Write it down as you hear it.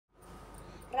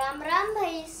राम राम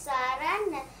भाई सारा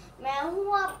ने मैं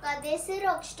हूँ आपका देसी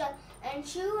Rockstar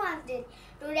Anshu Antil.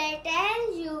 Today I tell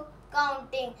you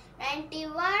counting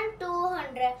 91 to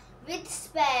 100 with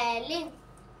spelling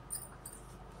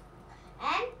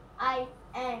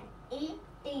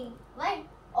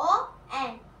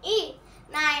N-I-N-E-T-Y-O-N-E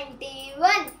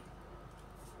 91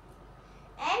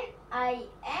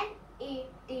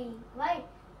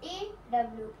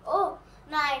 N-I-N-E-T-Y-T-W-O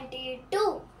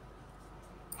 92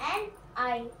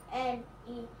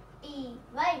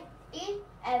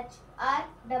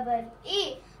 N-I-N-E-T-Y-T-H-R-E-E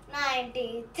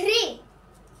 93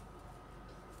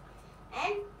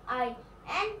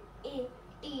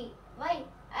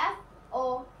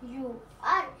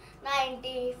 N-I-N-E-T-Y-F-O-U-R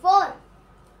 94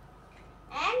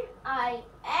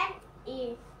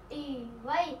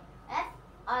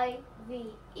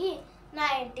 N-I-N-E-T-Y-F-I-V-E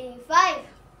 95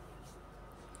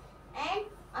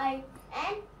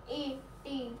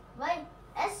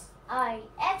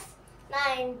 N-I-N-E-T-Y-S-I-X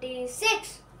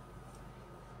 96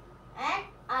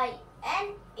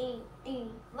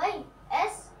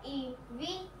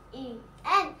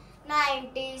 N-I-N-E-T-Y-S-E-V-E-N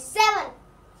 97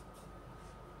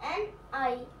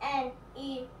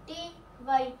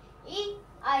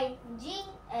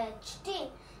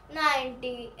 N-I-N-E-T-Y-E-I-G-H-T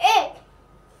 98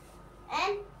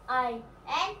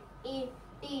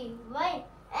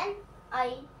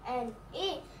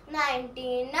 N-I-N-E-T-Y-N-I-N-E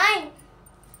 99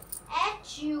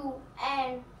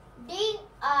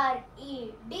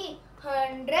 H-U-N-D-R-E-D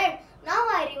 100. Now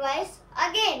I revise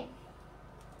again.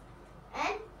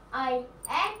 N-I-N-E-T-Y-O-N-E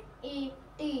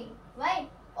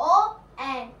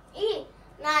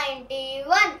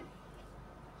 91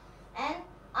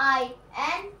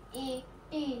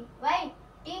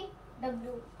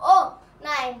 N-I-N-E-T-Y-T-W-O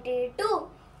 92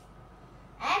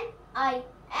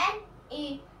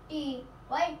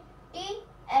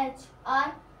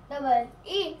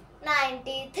 N-I-N-E-T-Y-T-H-R-E-E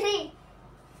 93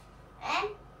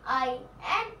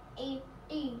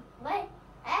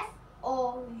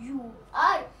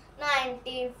 N-I-N-E-T-Y-F-O-U-R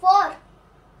 94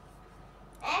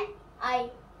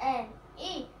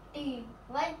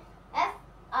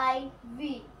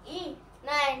 N-I-N-E-T-Y-F-I-V-E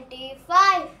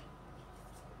 95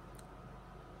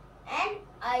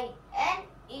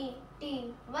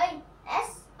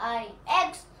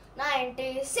 N-I-N-E-T-Y-S-I-X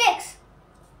 96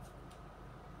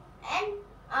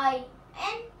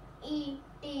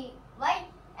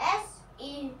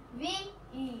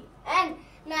 N-I-N-E-T-Y-S-E-V-E-N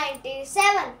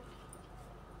 97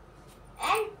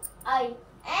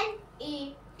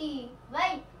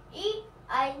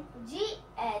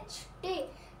 N-I-N-E-T-Y-E-I-G-H-T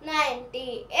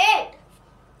 98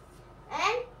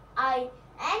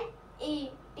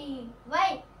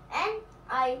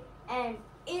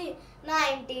 N-I-N-E-T-Y-N-I-N-E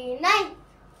 99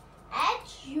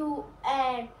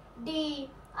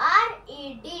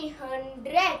 H-U-N-D-R-E-D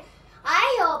 100.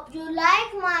 I hope you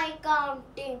like my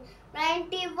counting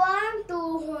 91 to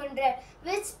 100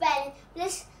 with spelling.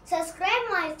 Please subscribe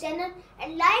my channel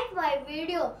and like my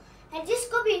video. And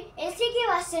जिसको भी ऐसी की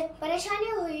आवाज से परेशानी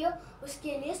हुई हो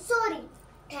उसके लिए सॉरी।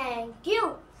 Thank you.